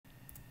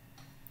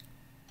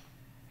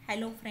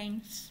Hello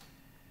friends.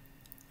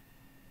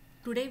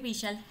 Today we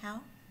shall have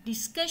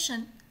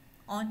discussion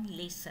on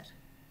laser.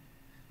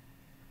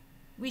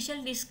 We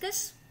shall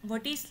discuss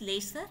what is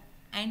laser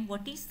and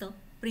what is the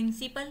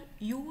principle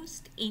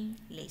used in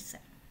laser.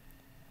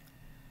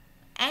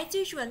 As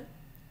usual,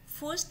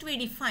 first we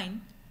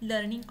define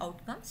learning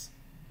outcomes.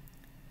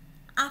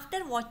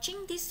 After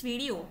watching this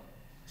video,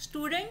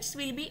 students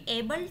will be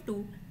able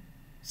to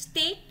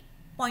state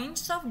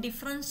points of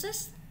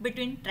differences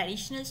between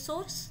traditional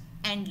source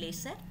and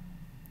laser,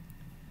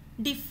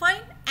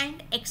 define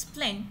and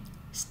explain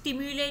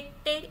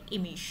stimulated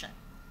emission.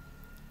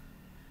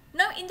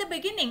 Now in the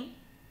beginning,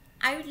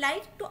 I would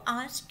like to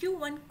ask you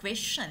one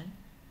question.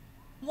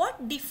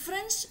 What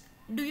difference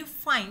do you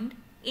find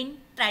in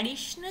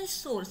traditional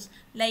source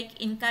like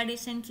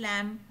incandescent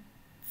lamp,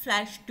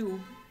 flash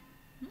tube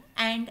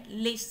and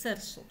laser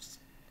source?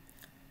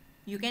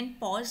 You can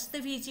pause the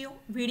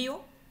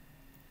video,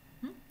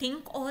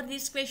 think over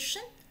this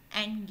question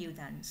and give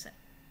the answer.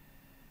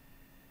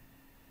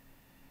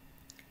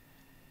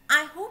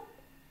 I hope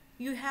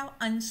you have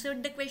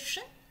answered the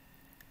question.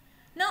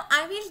 Now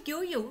I will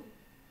give you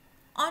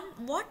on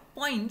what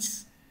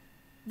points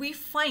we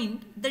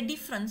find the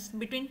difference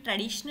between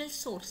traditional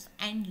source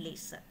and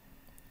laser.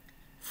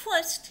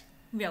 First,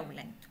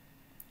 wavelength.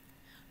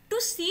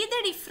 To see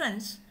the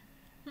difference,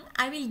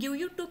 I will give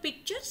you two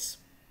pictures.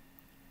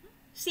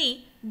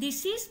 See,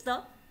 this is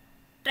the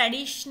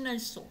traditional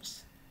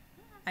source.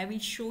 I will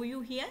show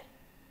you here.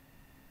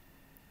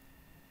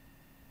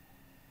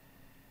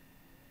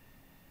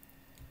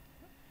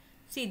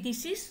 See,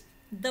 this is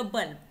the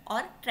bulb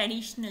or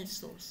traditional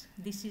source.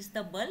 This is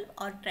the bulb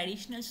or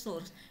traditional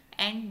source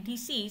and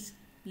this is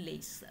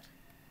laser.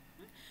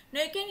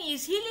 Now you can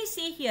easily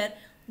see here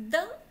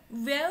the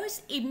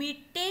waves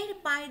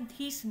emitted by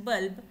this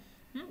bulb,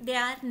 they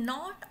are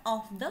not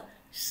of the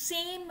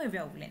same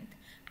wavelength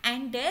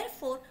and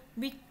therefore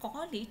we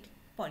call it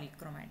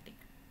polychromatic.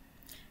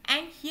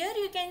 And here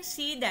you can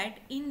see that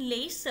in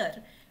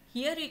laser,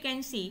 here you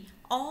can see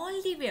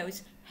all the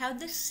waves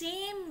have the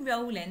same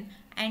wavelength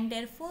and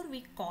therefore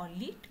we call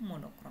it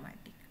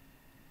monochromatic.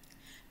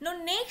 Now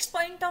next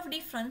point of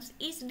difference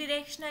is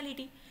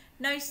directionality.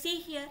 Now you see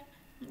here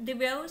the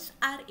waves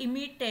are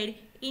emitted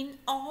in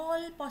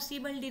all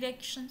possible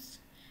directions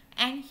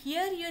and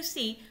here you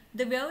see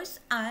the waves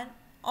are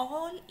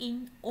all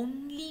in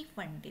only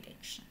one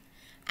direction.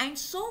 And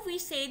so we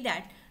say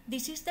that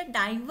this is the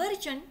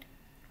divergent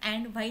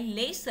and while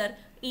laser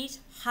is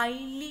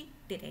highly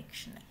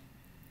directional.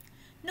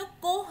 Now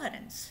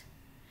coherence.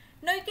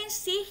 Now you can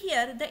see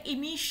here the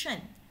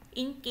emission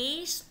in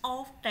case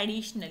of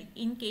traditional,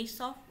 in case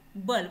of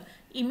bulb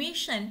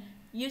emission,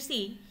 you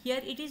see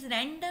here it is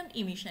random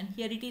emission,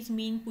 here it is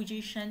mean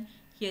position,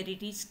 here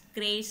it is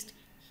crest,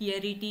 here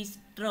it is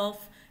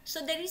trough.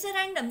 So there is a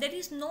random, there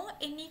is no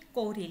any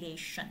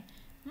correlation.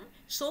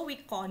 So we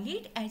call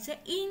it as an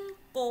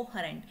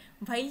incoherent.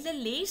 While the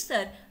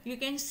laser, you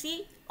can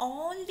see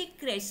all the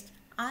crests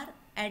are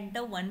at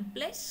the one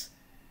place.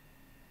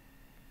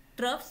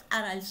 Troughs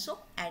are also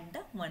at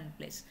the one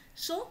place.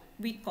 So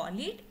we call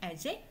it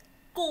as a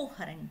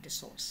coherent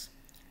source.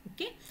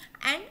 Okay.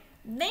 And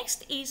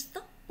next is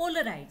the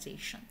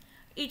polarization.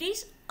 It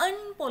is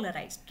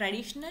unpolarized.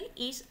 Traditional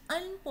is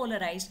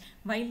unpolarized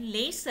while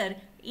laser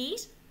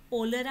is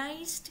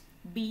polarized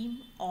beam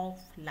of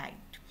light.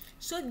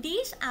 So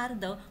these are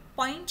the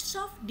points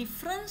of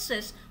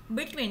differences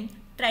between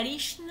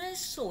traditional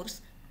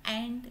source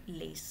and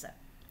laser.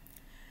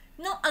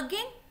 Now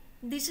again,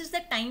 this is the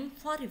time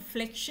for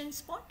reflection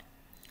spot.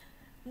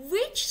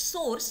 Which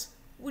source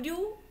would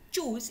you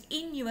choose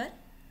in your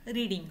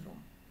reading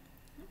room?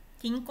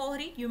 Think over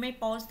it. You may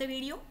pause the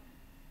video.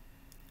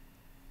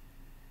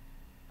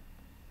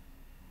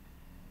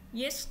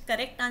 Yes,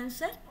 correct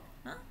answer.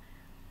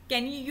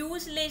 Can you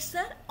use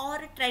laser or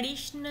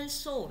traditional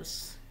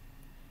source?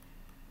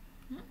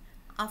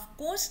 Of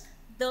course,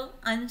 the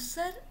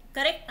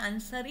correct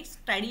answer is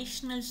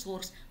traditional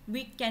source.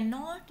 We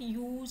cannot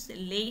use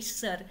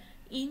laser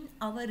in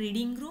our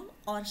reading room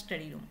or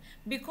study room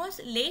because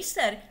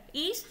laser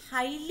is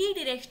highly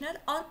directional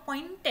or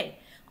pointed.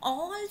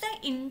 All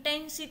the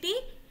intensity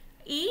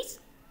is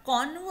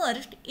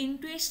converged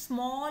into a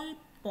small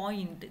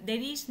point. There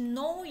is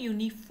no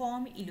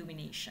uniform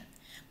illumination.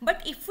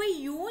 But if we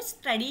use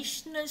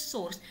traditional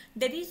source,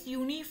 there is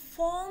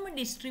uniform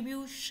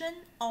distribution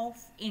of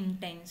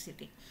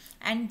intensity.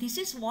 And this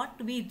is what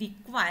we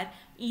require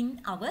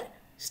in our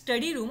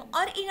study room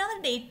or in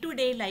our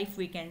day-to-day life,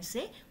 we can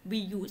say we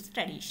use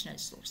traditional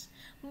source.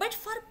 But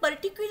for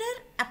particular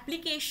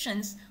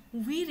applications,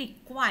 we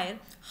require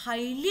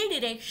highly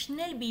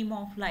directional beam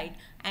of light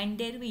and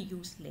there we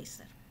use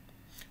laser.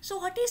 So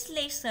what is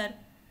laser?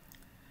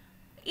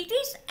 It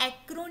is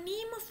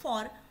acronym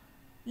for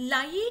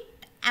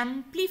light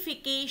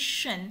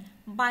amplification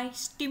by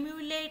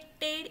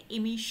stimulated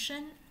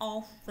emission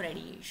of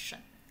radiation.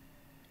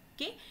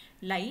 Okay,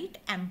 light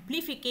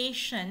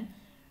amplification,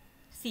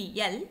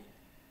 CL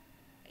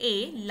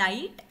A.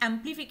 Light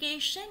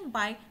amplification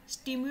by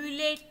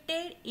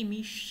stimulated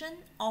emission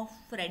of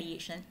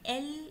radiation,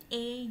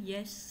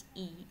 LASER.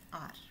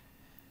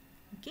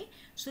 Okay,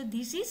 so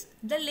this is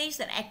the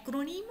laser,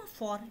 acronym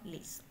for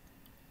laser.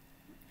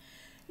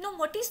 Now,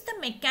 what is the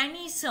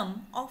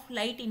mechanism of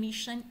light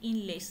emission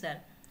in laser?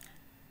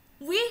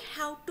 We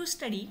have to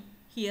study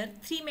here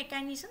three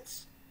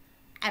mechanisms: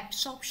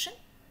 absorption,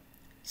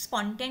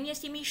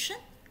 spontaneous emission,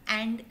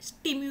 and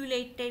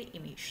stimulated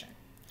emission.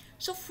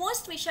 So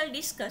first we shall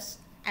discuss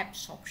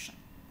absorption.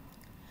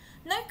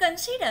 Now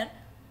consider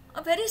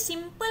a very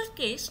simple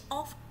case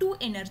of two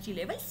energy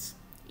levels,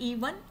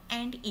 E1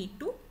 and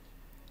E2.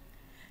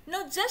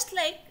 Now just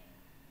like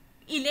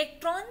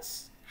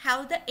electrons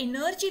have the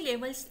energy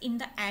levels in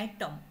the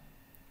atom,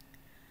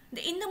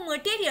 in the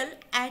material,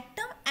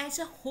 atom as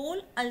a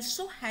whole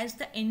also has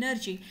the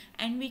energy,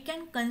 and we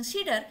can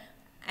consider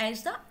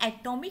as the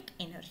atomic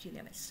energy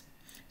levels.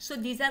 So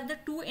these are the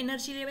two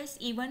energy levels,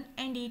 E1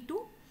 and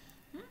E2.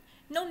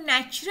 Now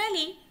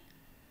naturally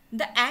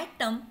the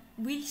atom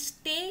will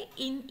stay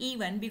in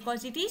E1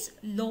 because it is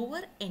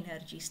lower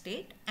energy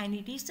state and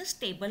it is the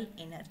stable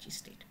energy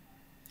state.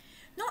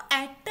 Now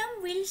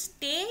atom will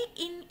stay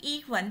in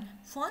E1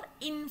 for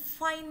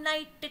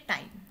infinite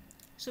time.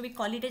 So we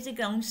call it as a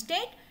ground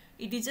state.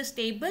 It is a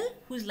stable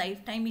whose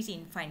lifetime is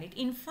infinite.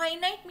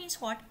 Infinite means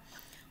what?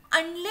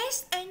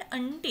 Unless and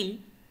until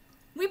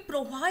we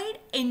provide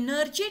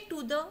energy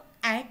to the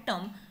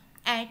atom,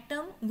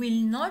 atom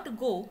will not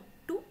go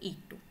to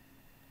E2.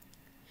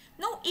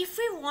 Now if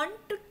we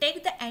want to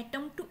take the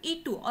atom to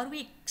E2 or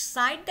we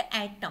excite the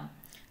atom,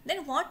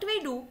 then what we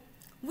do?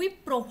 We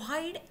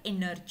provide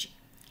energy.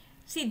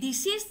 See,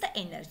 this is the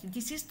energy,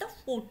 this is the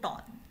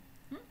photon.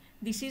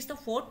 This is the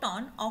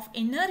photon of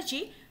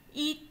energy.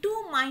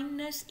 E2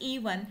 minus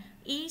E1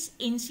 is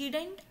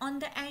incident on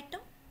the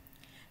atom.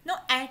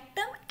 Now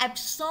atom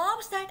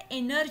absorbs that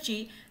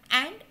energy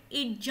and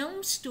it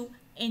jumps to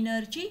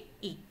energy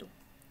E2.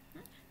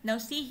 Now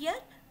see here,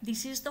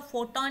 this is the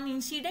photon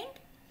incident.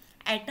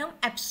 Atom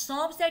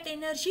absorbs that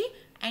energy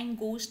and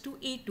goes to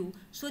E2.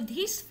 So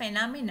this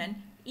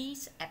phenomenon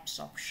is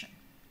absorption.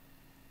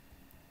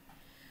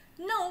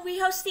 Now we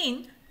have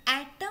seen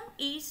atom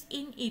is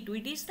in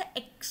E2. It is the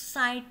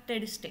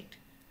excited state.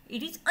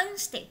 It is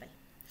unstable.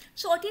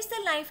 So what is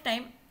the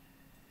lifetime?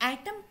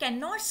 Atom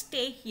cannot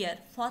stay here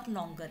for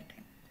longer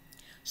time.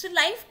 So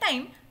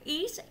lifetime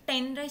is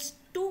 10 raised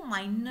to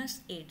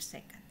minus 8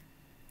 seconds.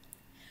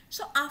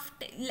 So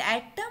after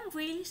atom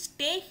will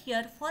stay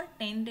here for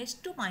 10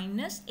 raised to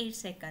minus 8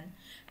 seconds,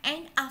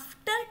 and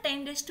after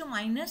 10 raised to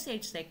minus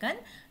 8 seconds,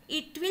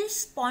 it will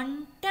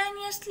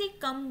spontaneously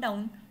come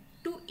down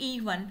to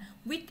E1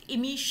 with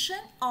emission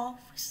of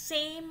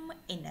same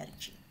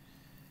energy.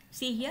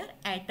 See here,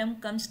 atom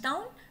comes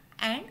down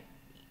and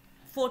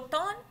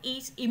photon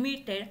is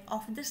emitted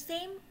of the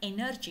same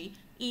energy,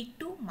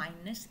 E2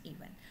 minus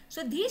E1.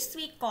 So this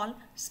we call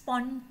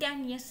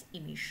spontaneous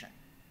emission.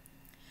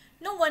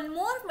 Now one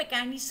more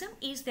mechanism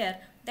is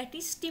there, that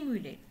is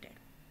stimulated.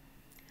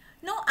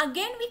 Now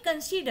again we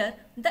consider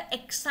the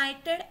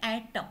excited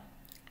atom.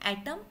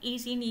 Atom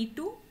is in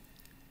E2.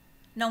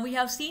 Now we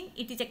have seen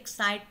it is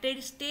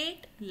excited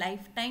state,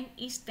 lifetime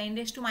is 10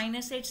 raised to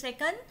minus 8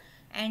 seconds,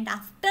 and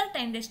after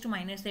 10 raised to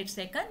minus 8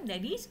 seconds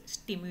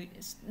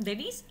there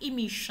is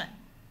emission.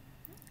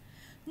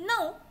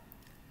 Now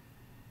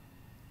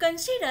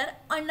consider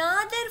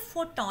another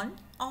photon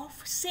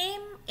of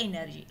same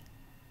energy.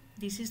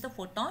 This is the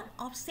photon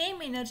of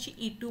same energy,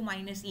 E2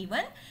 minus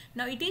E1.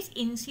 Now it is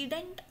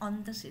incident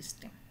on the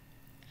system.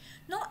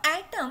 Now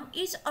atom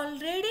is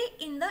already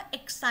in the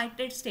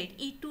excited state,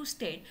 E2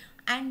 state,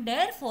 and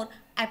therefore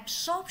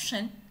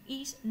absorption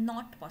is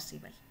not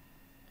possible.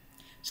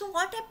 So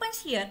what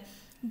happens here?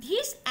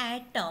 This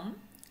atom,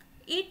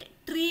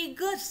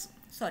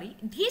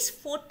 this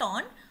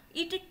photon,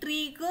 it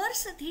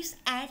triggers this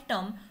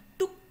atom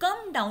to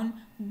come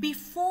down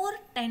before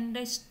 10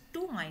 raised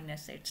to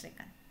minus 8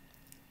 seconds.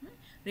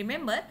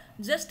 Remember,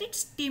 just it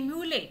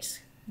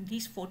stimulates,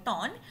 this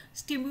photon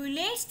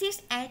stimulates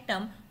this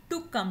atom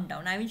to come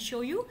down. I will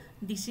show you.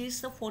 This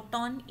is the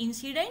photon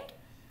incident.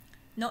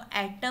 Now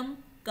atom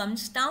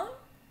comes down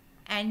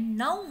and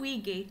now we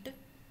get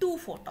two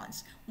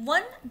photons.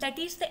 One that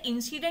is the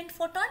incident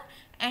photon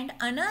and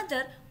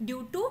another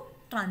due to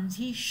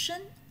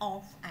transition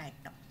of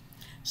atom.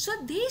 So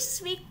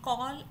this we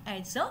call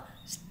as a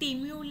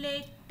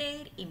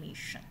stimulated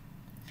emission.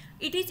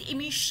 It is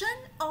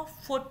emission of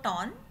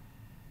photon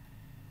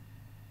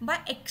by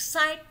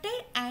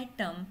excited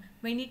atom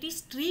when it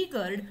is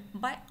triggered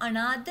by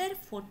another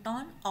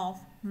photon of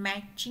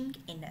matching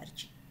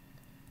energy.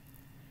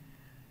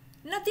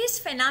 Now this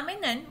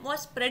phenomenon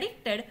was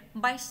predicted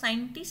by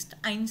scientist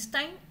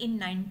Einstein in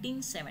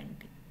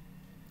 1970.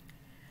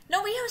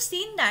 Now we have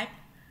seen that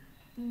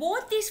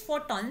both these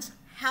photons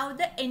have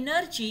the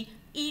energy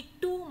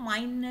E2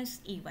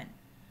 minus E1.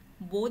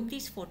 Both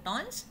these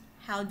photons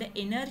have the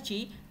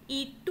energy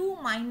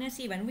E2 minus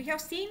E1. We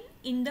have seen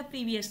in the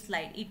previous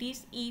slide, it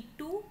is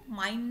E2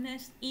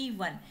 minus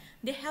E1.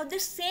 They have the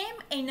same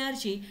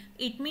energy.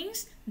 It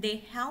means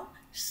they have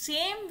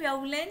same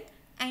wavelength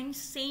and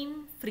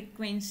same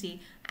frequency,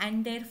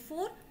 and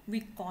therefore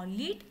we call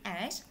it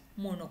as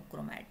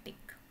monochromatic.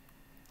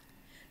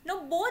 Now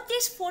both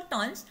these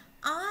photons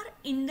are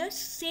in the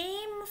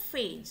same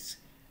phase.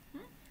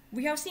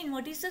 We have seen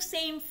what is the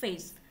same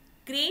phase.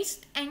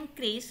 Crest and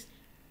crest,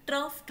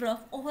 trough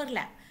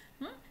overlap.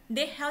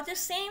 They have the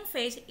same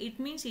phase. It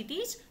means it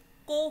is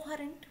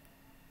coherent.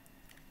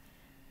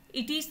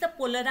 It is the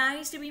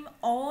polarized beam.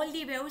 All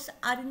the waves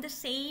are in the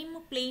same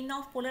plane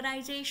of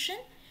polarization,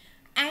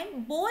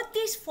 and both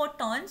these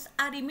photons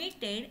are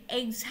emitted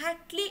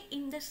exactly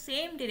in the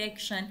same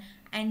direction,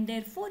 and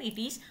therefore it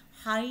is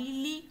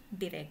highly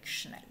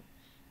directional.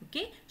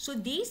 Okay, so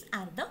these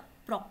are the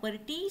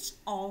properties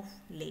of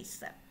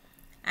laser,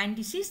 and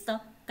this is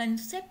the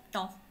concept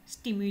of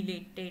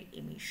stimulated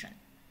emission.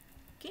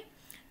 Okay,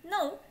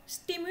 now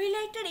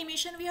stimulated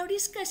emission we have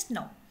discussed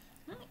now.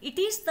 It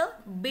is the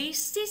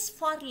basis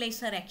for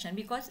laser action,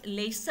 because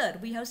laser,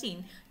 we have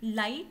seen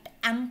light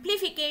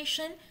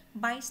amplification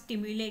by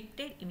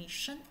stimulated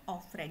emission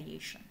of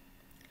radiation.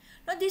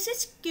 Now this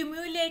is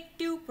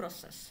cumulative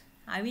process.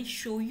 I will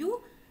show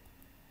you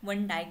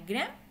one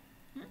diagram.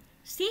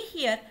 See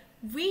here,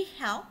 we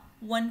have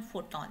one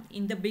photon.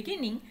 In the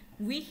beginning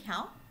we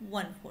have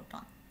one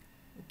photon.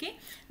 Okay,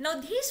 now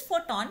this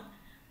photon,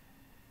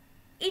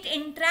 it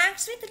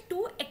interacts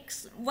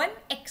with one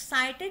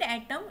excited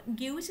atom,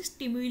 gives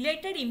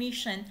stimulated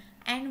emission,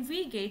 and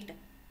we get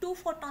two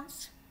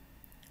photons.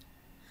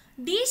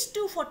 These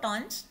two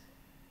photons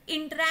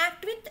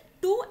interact with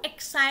two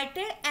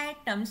excited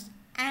atoms,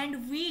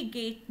 and we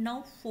get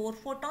now 4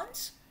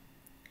 photons,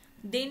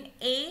 then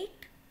 8,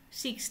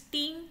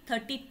 16,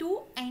 32,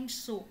 and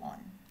so on.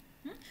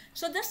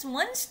 So thus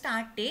once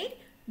started,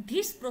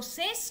 this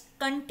process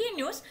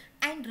continues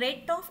and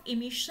rate of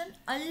emission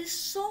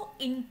also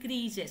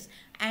increases,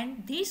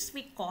 and this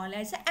we call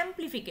as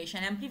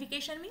amplification.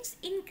 Amplification means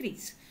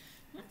increase.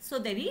 So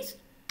there is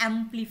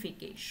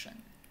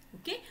amplification.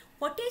 Okay,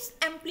 what is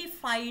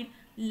amplified?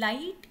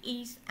 Light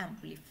is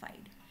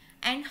amplified.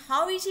 And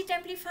how is it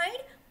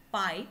amplified?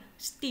 By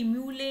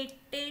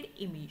stimulated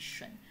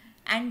emission,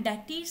 and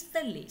that is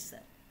the laser.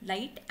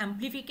 Light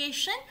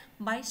amplification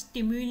by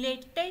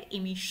stimulated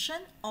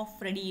emission of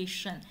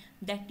radiation,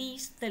 that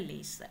is the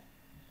laser.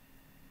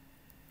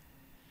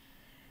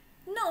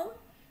 Now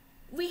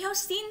we have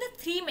seen the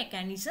 3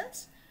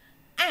 mechanisms,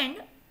 and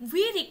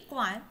we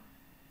require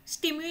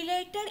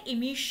stimulated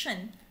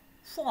emission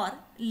for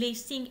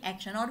lasing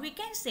action, or we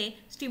can say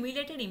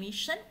stimulated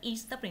emission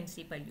is the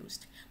principle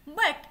used,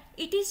 but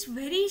it is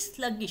very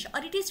sluggish,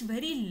 or it is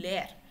very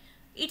rare.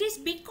 It is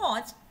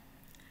because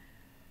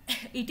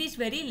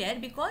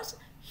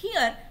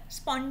here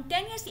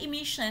spontaneous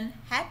emission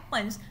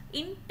happens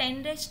in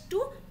 10 raised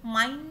to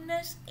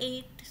minus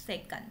 8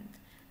 seconds.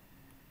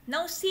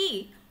 Now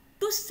see,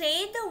 to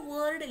say the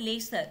word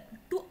laser,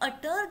 to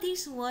utter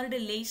this word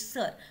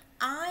laser,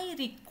 I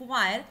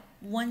require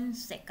 1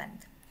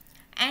 second.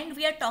 And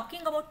we are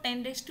talking about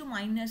 10 raised to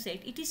minus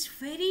 8. It is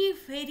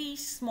very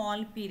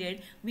small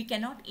period. We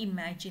cannot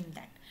imagine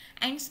that.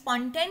 And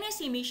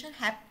spontaneous emission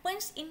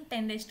happens in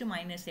 10 raised to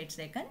minus 8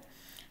 seconds.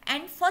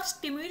 And for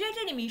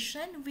stimulated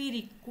emission, we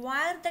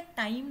require the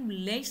time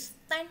less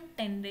than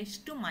 10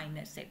 raised to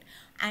minus 8.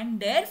 And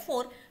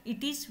therefore,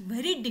 it is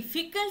very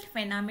difficult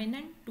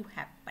phenomenon to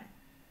happen.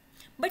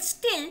 But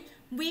still,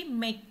 we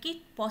make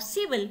it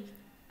possible.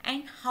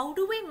 And how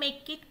do we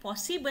make it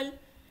possible?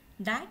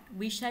 That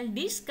we shall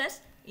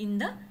discuss in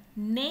the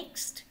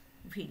next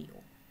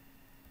video.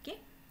 Okay.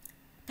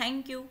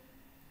 Thank you.